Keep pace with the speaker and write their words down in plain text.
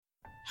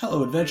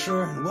Hello,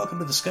 adventurer, and welcome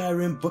to the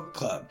Skyrim Book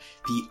Club,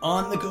 the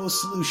on-the-go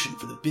solution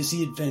for the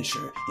busy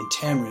adventurer in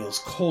Tamriel's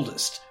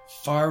coldest,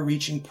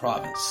 far-reaching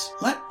province.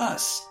 Let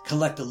us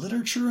collect the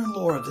literature and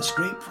lore of this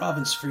great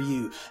province for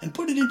you and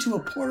put it into a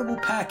portable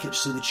package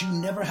so that you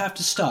never have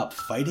to stop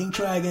fighting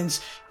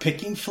dragons,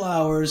 picking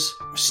flowers,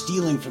 or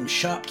stealing from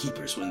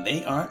shopkeepers when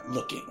they aren't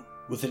looking.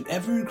 With an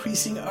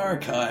ever-increasing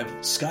archive,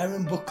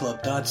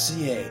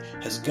 SkyrimBookClub.ca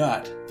has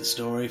got the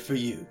story for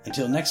you.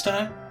 Until next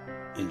time,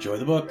 enjoy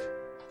the book.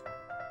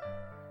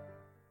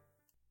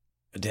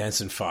 A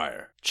Dance in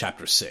Fire,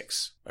 Chapter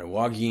 6, by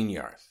Wageen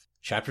Yarth.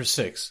 Chapter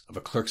 6 of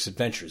A Clerk's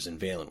Adventures in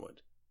Valenwood.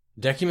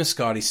 Decimus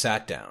Scotti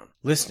sat down,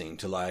 listening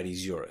to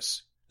Leiades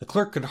Eurus. The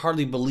clerk could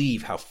hardly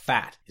believe how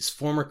fat his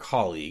former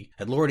colleague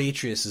at Lord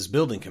Atreus's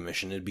building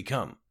commission had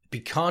become. The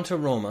piquant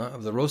aroma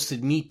of the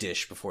roasted meat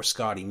dish before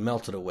Scotti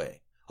melted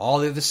away. All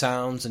the other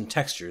sounds and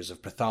textures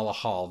of Perthala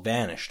Hall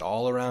vanished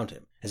all around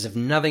him, as if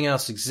nothing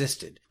else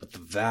existed but the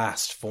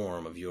vast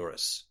form of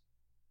Eurus.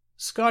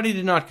 Scotti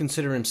did not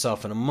consider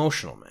himself an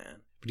emotional man,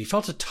 but he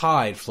felt a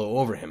tide flow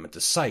over him at the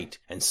sight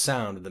and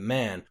sound of the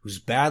man whose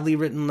badly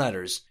written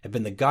letters had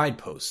been the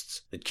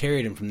guideposts that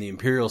carried him from the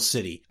Imperial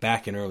City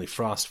back in early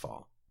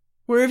Frostfall.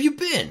 "Where have you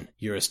been?"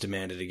 Eurus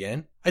demanded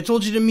again. "I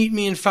told you to meet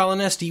me in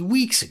Falinesti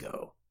weeks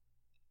ago."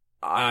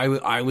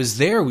 I was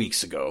there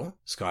weeks ago,"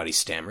 Scotti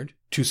stammered,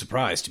 too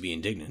surprised to be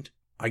indignant.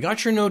 "I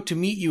got your note to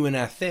meet you in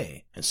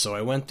Athe, and so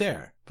I went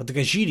there, but the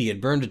Khajiit had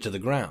burned it to the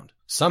ground.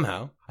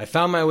 Somehow, I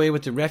found my way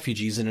with the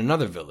refugees in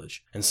another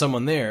village, and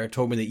someone there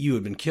told me that you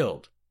had been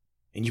killed."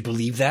 "And you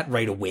believed that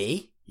right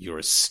away?"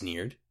 Eurus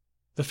sneered.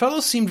 "The fellow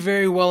seemed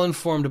very well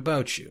informed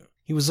about you.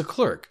 He was a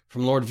clerk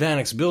from Lord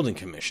Vanek's building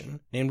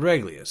commission named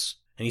Reglius,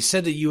 and he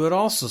said that you had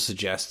also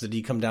suggested that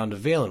he come down to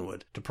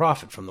Valenwood to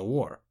profit from the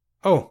war."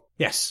 "Oh,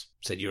 yes,"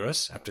 said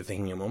Eurus, after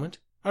thinking a moment.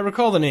 "I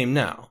recall the name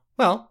now.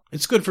 Well,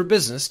 it's good for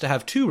business to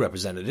have two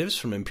representatives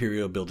from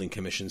Imperial building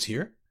commissions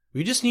here.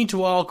 We just need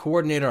to all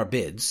coordinate our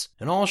bids,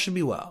 and all should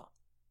be well."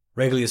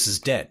 "Reglius is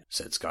dead,"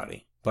 said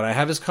Scotti, "but I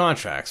have his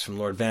contracts from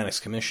Lord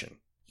Vanek's commission."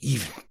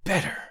 "Even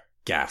better,"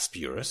 gasped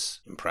Eurus,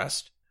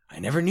 impressed. "I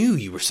never knew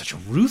you were such a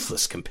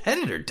ruthless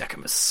competitor,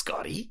 Decimus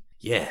Scotti.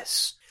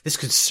 Yes, this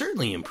could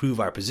certainly improve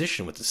our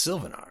position with the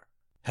Sylvanar.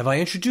 Have I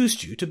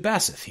introduced you to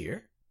Baseth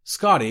here?"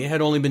 Scotti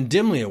had only been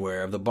dimly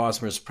aware of the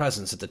Bosmer's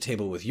presence at the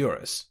table with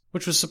Eurus,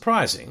 which was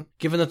surprising,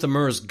 given that the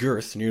Mer's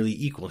girth nearly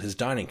equaled his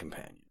dining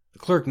companion. The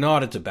clerk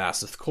nodded to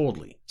Baseth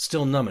coldly,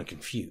 still numb and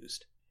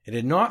confused. It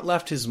had not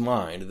left his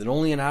mind that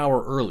only an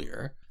hour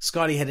earlier,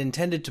 Scotti had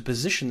intended to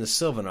position the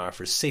Sylvanar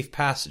for safe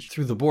passage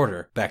through the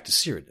border back to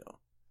Cyrodiil.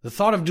 The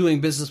thought of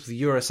doing business with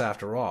Eurus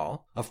after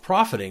all, of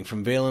profiting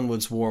from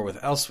Valenwood's war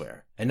with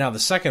Elsewhere, and now the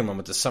second one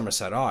with the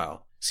Somerset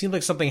Isle, seemed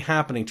like something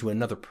happening to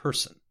another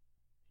person.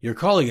 "Your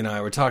colleague and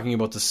I were talking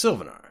about the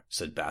Sylvanar,"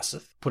 said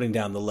Baseth, putting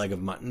down the leg of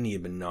mutton he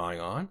had been gnawing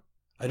on.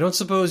 "I don't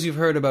suppose you've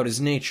heard about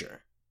his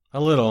nature." "A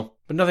little,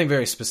 but nothing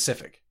very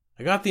specific.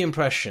 I got the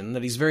impression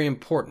that he's very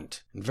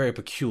important and very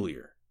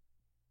peculiar."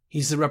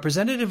 "He's the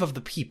representative of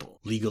the people,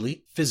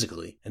 legally,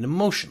 physically, and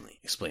emotionally,"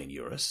 explained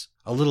Eurus,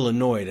 a little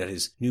annoyed at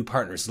his new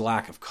partner's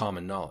lack of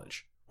common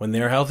knowledge. "When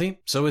they're healthy,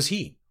 so is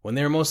he. When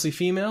they're mostly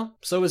female,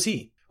 so is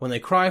he. When they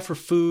cry for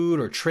food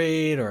or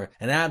trade or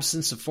an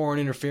absence of foreign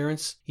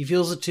interference, he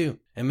feels it too,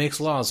 and makes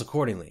laws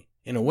accordingly.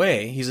 In a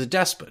way, he's a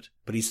despot,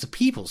 but he's the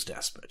people's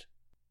despot."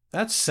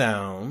 "That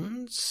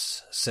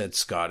sounds," said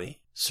Scotti,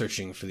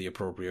 searching for the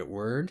appropriate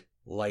word,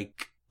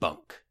 "like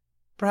bunk."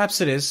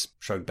 "Perhaps it is,"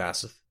 shrugged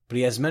Baseth, "but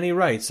he has many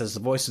rights as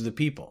the voice of the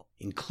people,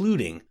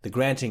 including the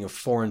granting of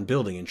foreign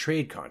building and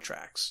trade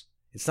contracts.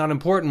 It's not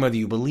important whether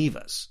you believe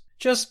us.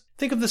 Just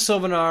think of the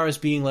Sylvanar as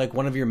being like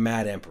one of your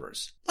mad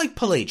emperors, like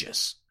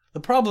Pelagius. The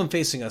problem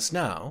facing us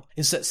now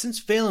is that since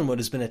Valenwood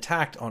has been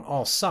attacked on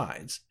all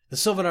sides, the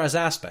Sylvanar's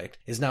aspect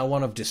is now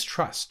one of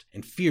distrust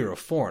and fear of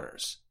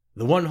foreigners.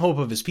 The one hope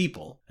of his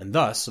people, and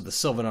thus of the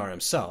Sylvanar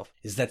himself,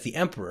 is that the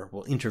Emperor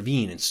will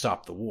intervene and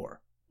stop the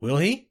war." "Will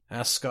he?"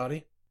 asked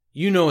Scotti.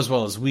 "You know as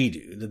well as we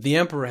do that the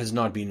Emperor has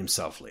not been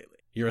himself lately."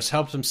 Eurus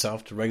helped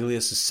himself to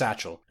Reglius'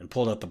 satchel and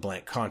pulled out the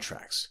blank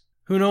contracts.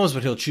 "Who knows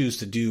what he'll choose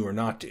to do or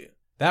not do?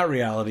 That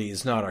reality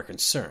is not our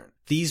concern.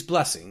 These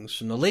blessings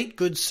from the late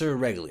good Sir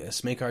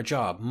Reglius make our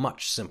job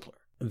much simpler."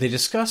 They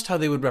discussed how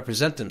they would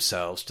represent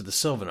themselves to the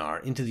Sylvanar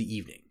into the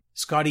evening.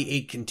 Scotti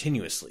ate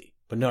continuously,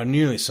 but not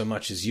nearly so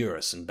much as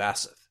Eurus and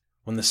Baseth.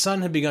 When the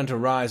sun had begun to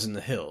rise in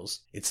the hills,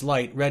 its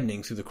light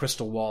reddening through the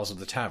crystal walls of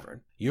the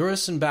tavern,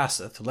 Eurus and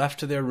Baseth left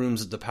to their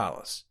rooms at the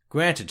palace,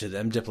 granted to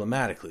them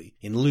diplomatically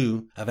in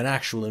lieu of an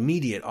actual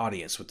immediate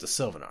audience with the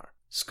Sylvanar.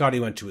 Scotti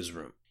went to his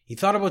room. He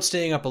thought about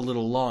staying up a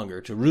little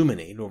longer to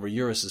ruminate over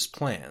Eurus's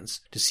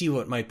plans, to see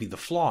what might be the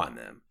flaw in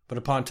them, but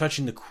upon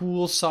touching the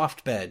cool,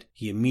 soft bed,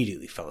 he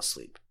immediately fell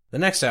asleep. The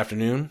next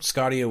afternoon,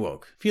 Scotti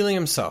awoke, feeling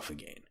himself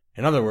again.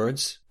 In other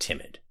words,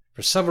 timid.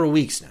 For several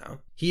weeks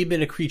now, he had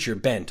been a creature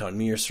bent on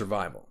mere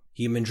survival.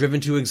 He had been driven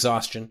to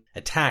exhaustion,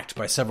 attacked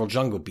by several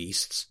jungle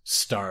beasts,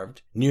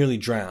 starved, nearly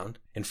drowned,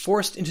 and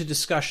forced into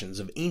discussions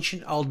of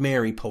ancient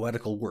Aldmeri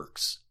poetical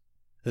works.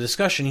 The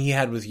discussion he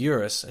had with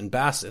Eurus and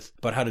Bassett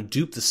about how to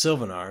dupe the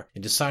Sylvanar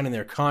into signing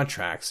their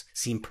contracts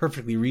seemed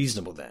perfectly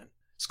reasonable then.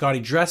 Scotty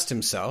dressed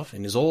himself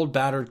in his old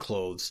battered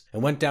clothes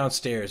and went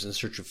downstairs in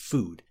search of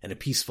food and a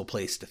peaceful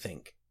place to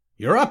think.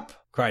 "You're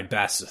up!" cried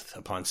Bassett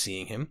upon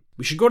seeing him.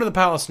 "We should go to the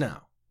palace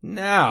now."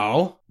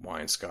 "Now?"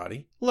 whined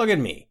Scotty. "Look at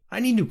me. I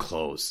need new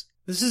clothes.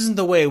 This isn't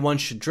the way one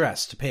should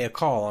dress to pay a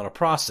call on a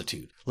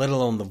prostitute, let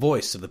alone the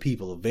voice of the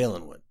people of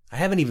Valenwood. I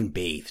haven't even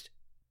bathed."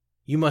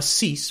 "You must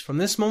cease from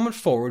this moment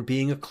forward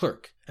being a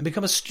clerk, and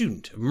become a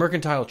student of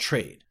mercantile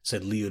trade,"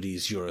 said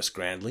Leodes Eurus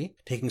grandly,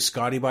 taking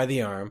Scotty by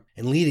the arm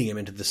and leading him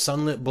into the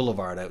sunlit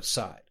boulevard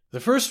outside. "The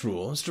first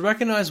rule is to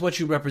recognize what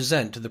you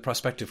represent to the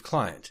prospective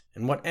client,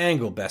 and what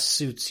angle best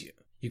suits you.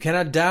 You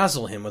cannot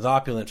dazzle him with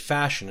opulent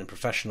fashion and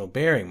professional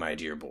bearing, my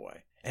dear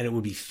boy, and it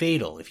would be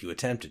fatal if you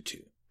attempted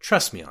to.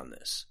 Trust me on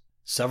this.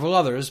 Several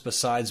others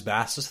besides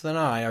Bassett and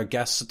I are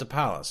guests at the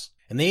palace,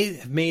 and they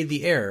have made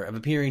the error of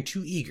appearing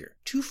too eager,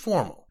 too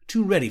formal,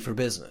 too ready for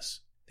business.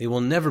 They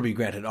will never be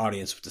granted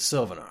audience with the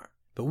Sylvanar,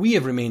 but we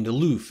have remained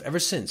aloof ever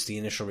since the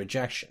initial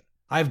rejection.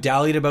 I have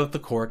dallied about the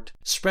court,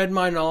 spread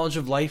my knowledge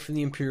of life in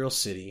the imperial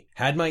city,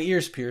 had my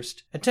ears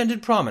pierced,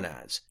 attended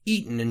promenades,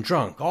 eaten and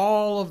drunk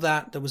all of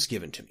that was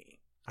given to me.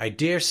 I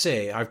dare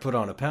say I've put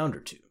on a pound or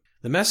two.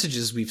 The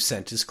messages we've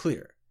sent is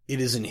clear. It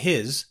is in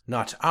his,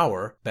 not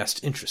our,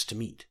 best interest to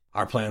meet."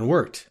 "Our plan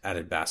worked,"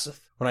 added Bassett.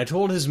 "When I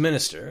told his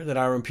minister that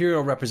our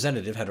imperial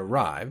representative had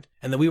arrived,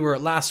 and that we were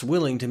at last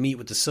willing to meet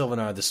with the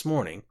Sylvanar this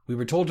morning, we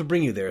were told to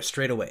bring you there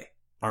straight away."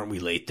 "Aren't we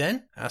late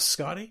then?" asked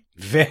Scotty.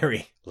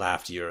 "Very,"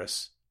 laughed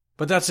Eurus.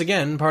 "But that's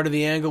again part of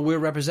the angle we're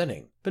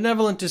representing.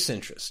 Benevolent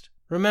disinterest.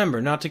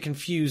 Remember not to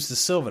confuse the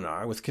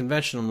Sylvanar with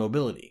conventional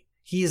nobility.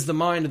 He is the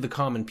mind of the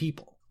common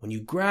people. When you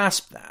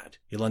grasp that,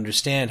 you'll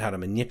understand how to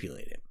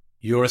manipulate him."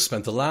 Eurus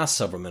spent the last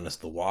several minutes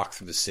of the walk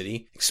through the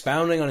city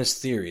expounding on his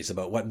theories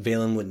about what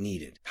Valenwood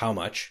needed, how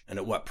much, and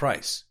at what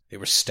price. They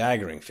were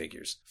staggering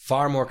figures,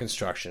 far more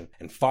construction,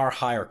 and far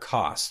higher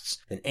costs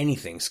than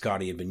anything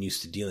Scotty had been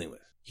used to dealing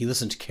with. He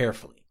listened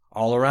carefully.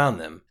 All around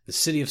them, the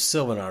city of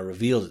Sylvanar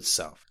revealed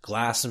itself,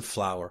 glass and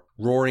flower,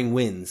 roaring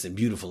winds, and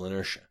beautiful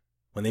inertia.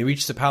 When they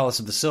reached the palace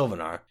of the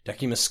Sylvanar,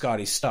 Decimus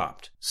Scotty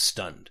stopped,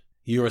 stunned.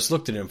 Eurus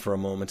looked at him for a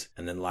moment,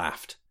 and then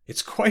laughed.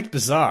 "It's quite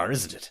bizarre,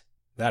 isn't it?"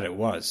 That it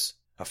was.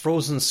 A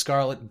frozen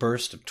scarlet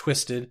burst of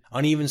twisted,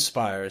 uneven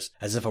spires,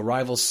 as if a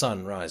rival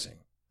sun rising.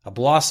 A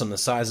blossom the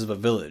size of a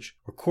village,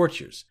 where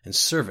courtiers and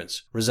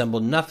servants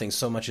resembled nothing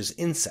so much as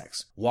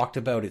insects walked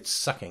about it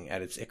sucking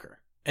at its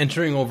ichor.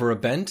 Entering over a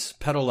bent,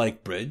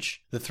 petal-like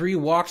bridge, the three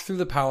walked through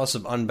the palace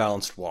of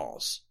unbalanced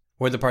walls.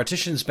 Where the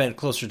partitions bent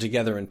closer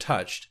together and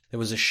touched, there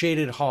was a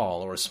shaded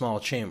hall or a small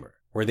chamber.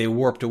 Where they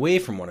warped away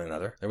from one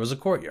another, there was a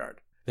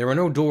courtyard. There were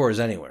no doors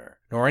anywhere,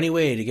 nor any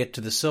way to get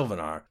to the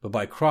Sylvanar but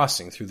by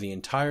crossing through the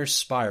entire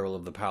spiral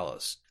of the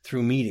palace,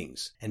 through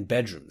meetings and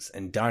bedrooms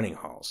and dining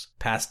halls,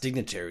 past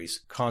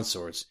dignitaries,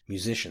 consorts,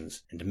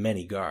 musicians, and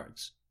many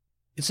guards.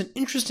 "It's an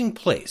interesting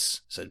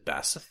place," said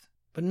Bassett,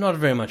 "but not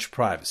very much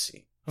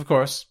privacy. Of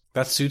course,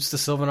 that suits the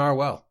Sylvanar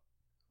well."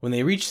 When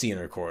they reached the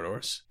inner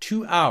corridors,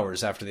 2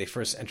 hours after they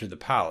first entered the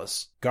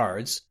palace,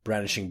 guards,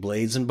 brandishing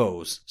blades and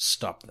bows,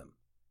 stopped them.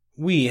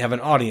 "We have an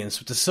audience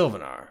with the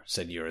Sylvanar,"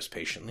 said Eurus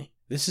patiently.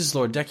 "This is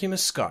Lord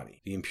Decimus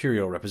Scotty, the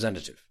imperial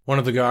representative." One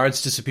of the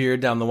guards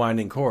disappeared down the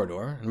winding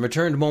corridor, and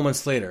returned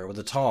moments later with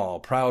a tall,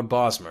 proud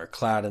Bosmer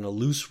clad in a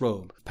loose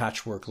robe of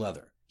patchwork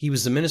leather. He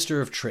was the Minister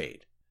of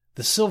Trade.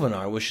 "The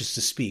Sylvanar wishes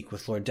to speak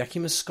with Lord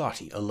Decimus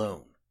Scotty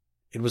alone."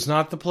 It was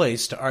not the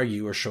place to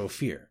argue or show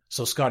fear,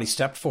 so Scotty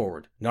stepped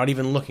forward, not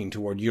even looking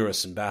toward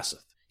Eurus and Bassett.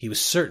 He was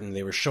certain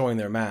they were showing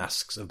their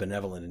masks of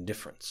benevolent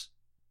indifference.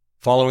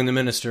 Following the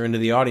minister into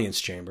the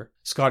audience chamber,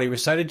 Scotty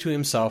recited to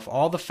himself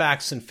all the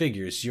facts and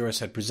figures Eurus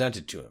had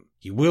presented to him.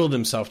 He willed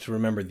himself to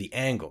remember the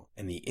angle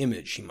and the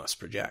image he must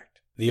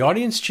project. The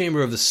audience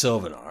chamber of the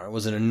Sylvanar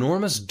was an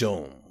enormous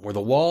dome where the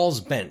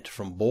walls bent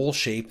from bowl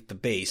shape at the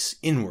base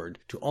inward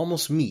to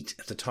almost meet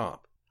at the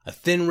top. A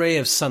thin ray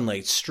of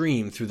sunlight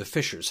streamed through the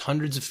fissures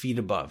hundreds of feet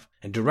above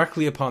and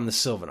directly upon the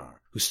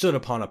Sylvanar, who stood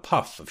upon a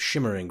puff of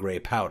shimmering gray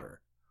powder.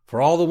 For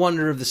all the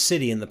wonder of the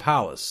city and the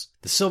palace,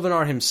 the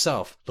Sylvanar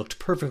himself looked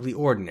perfectly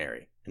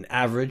ordinary, an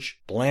average,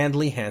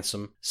 blandly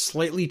handsome,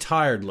 slightly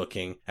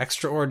tired-looking,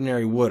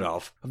 extraordinary wood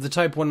elf of the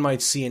type one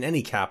might see in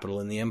any capital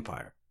in the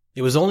empire.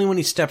 It was only when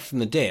he stepped from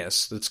the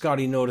dais that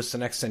Scotty noticed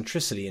an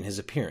eccentricity in his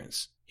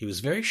appearance. He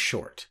was very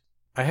short.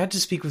 "I had to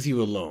speak with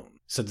you alone,"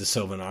 said the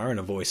Sylvanar in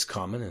a voice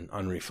common and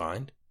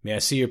unrefined. "May I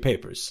see your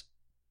papers?"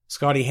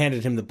 Scotty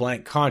handed him the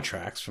blank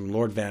contracts from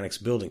Lord Vannick's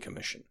building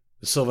commission.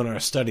 The Sylvanar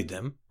studied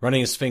them,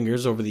 running his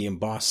fingers over the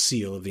embossed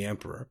seal of the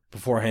Emperor,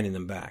 before handing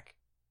them back.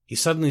 He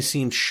suddenly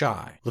seemed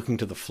shy, looking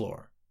to the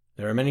floor.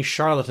 "There are many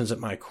charlatans at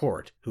my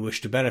court who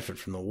wish to benefit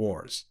from the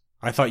wars.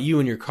 I thought you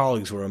and your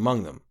colleagues were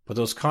among them, but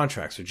those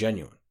contracts are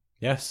genuine."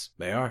 "Yes,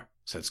 they are,"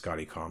 said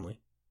Scotty calmly.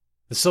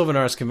 The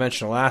Sylvanar's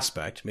conventional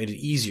aspect made it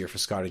easier for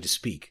Scotty to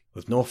speak,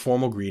 with no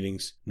formal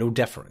greetings, no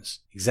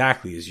deference,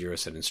 exactly as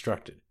Eurus had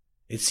instructed.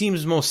 It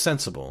seems most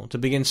sensible to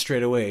begin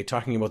straight away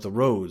talking about the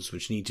roads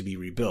which need to be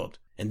rebuilt,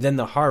 and then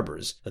the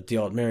harbors that the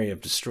Altmeri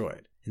have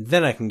destroyed, and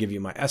then I can give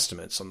you my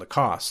estimates on the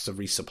costs of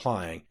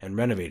resupplying and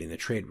renovating the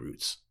trade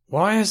routes.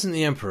 Why hasn't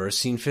the Emperor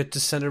seen fit to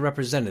send a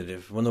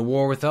representative when the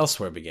war with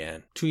Elsewhere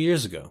began, 2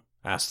 years ago?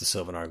 Asked the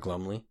Sylvanar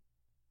glumly.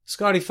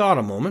 Scotty thought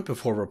a moment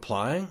before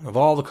replying of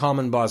all the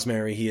common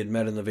Bosmeri he had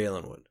met in the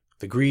Valenwood,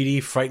 the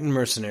greedy, frightened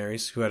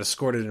mercenaries who had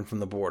escorted him from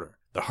the border,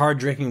 the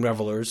hard-drinking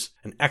revelers,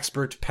 and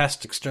expert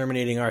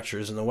pest-exterminating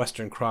archers in the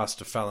western cross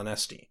to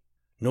Falinesti,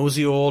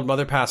 nosy old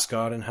Mother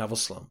Pascod and Havel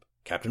Slump,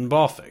 Captain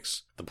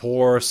Balfix, the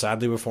poor,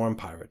 sadly reformed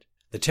pirate,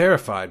 the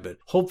terrified but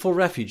hopeful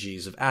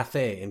refugees of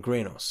Athe and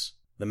Granos,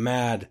 the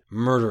mad,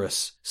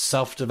 murderous,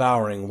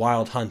 self-devouring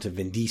wild hunt of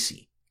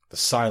Vindisi, the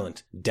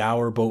silent,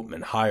 dour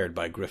boatman hired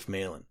by Griff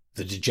Malin,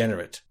 the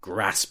degenerate,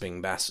 grasping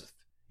Basseth.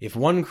 If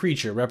one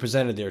creature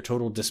represented their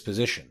total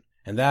disposition,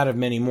 and that of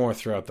many more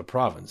throughout the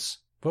province,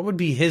 what would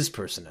be his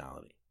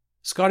personality?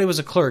 Scotty was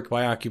a clerk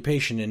by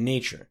occupation and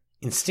nature,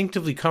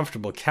 instinctively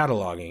comfortable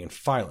cataloging and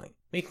filing,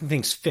 making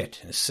things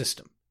fit in a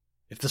system.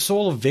 If the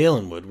soul of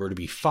Valenwood were to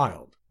be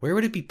filed, where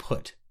would it be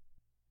put?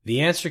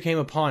 The answer came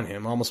upon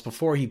him almost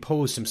before he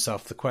posed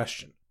himself the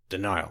question.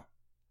 Denial.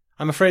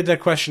 I'm afraid that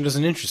question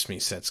doesn't interest me,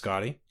 said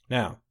Scotty.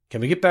 Now,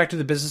 can we get back to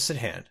the business at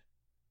hand?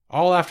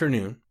 All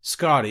afternoon,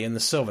 Scotty and the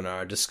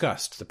Sylvanar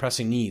discussed the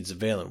pressing needs of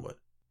Valenwood.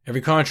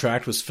 Every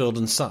contract was filled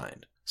and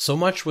signed. So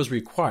much was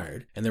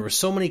required, and there were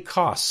so many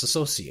costs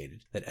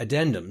associated, that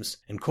addendums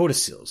and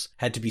codicils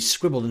had to be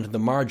scribbled into the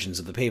margins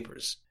of the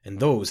papers, and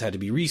those had to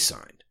be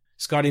re-signed.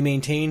 Scotty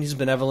maintained his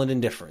benevolent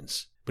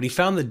indifference, but he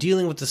found that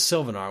dealing with the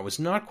Sylvanar was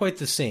not quite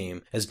the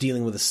same as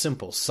dealing with a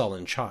simple,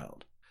 sullen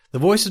child. The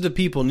voice of the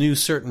people knew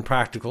certain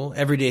practical,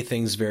 everyday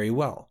things very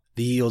well.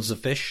 The yields of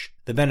fish,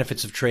 the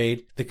benefits of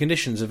trade, the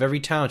conditions of every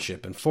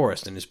township and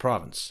forest in his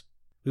province.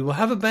 We will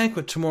have a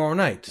banquet tomorrow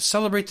night to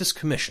celebrate this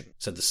commission,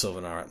 said the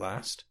Sylvanar at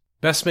last.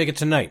 Best make it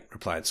tonight,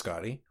 replied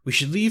Scotty. We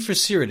should leave for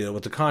Cyrodiil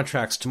with the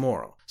contracts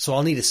tomorrow, so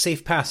I'll need a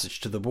safe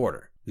passage to the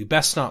border. We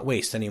best not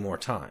waste any more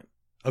time.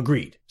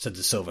 Agreed, said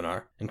the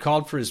Sylvanar, and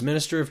called for his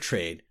Minister of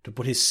Trade to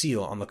put his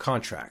seal on the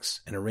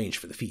contracts and arrange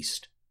for the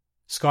feast.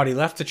 Scotty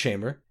left the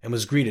chamber and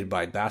was greeted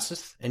by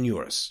Basseth and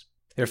Eurus.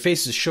 Their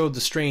faces showed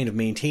the strain of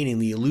maintaining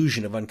the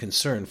illusion of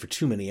unconcern for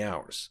too many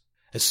hours.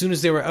 As soon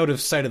as they were out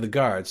of sight of the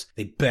guards,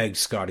 they begged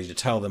Scotty to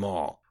tell them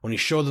all. When he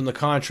showed them the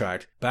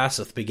contract,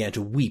 Basseth began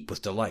to weep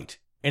with delight.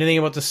 Anything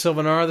about the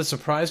Sylvanar that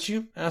surprised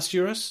you? Asked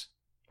Eurus.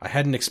 I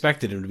hadn't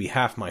expected him to be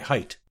half my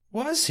height.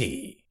 Was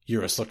he?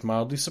 Eurus looked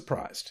mildly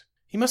surprised.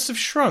 He must have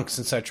shrunk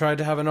since I tried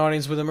to have an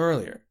audience with him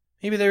earlier.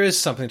 Maybe there is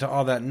something to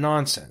all that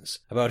nonsense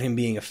about him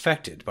being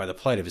affected by the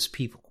plight of his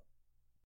people.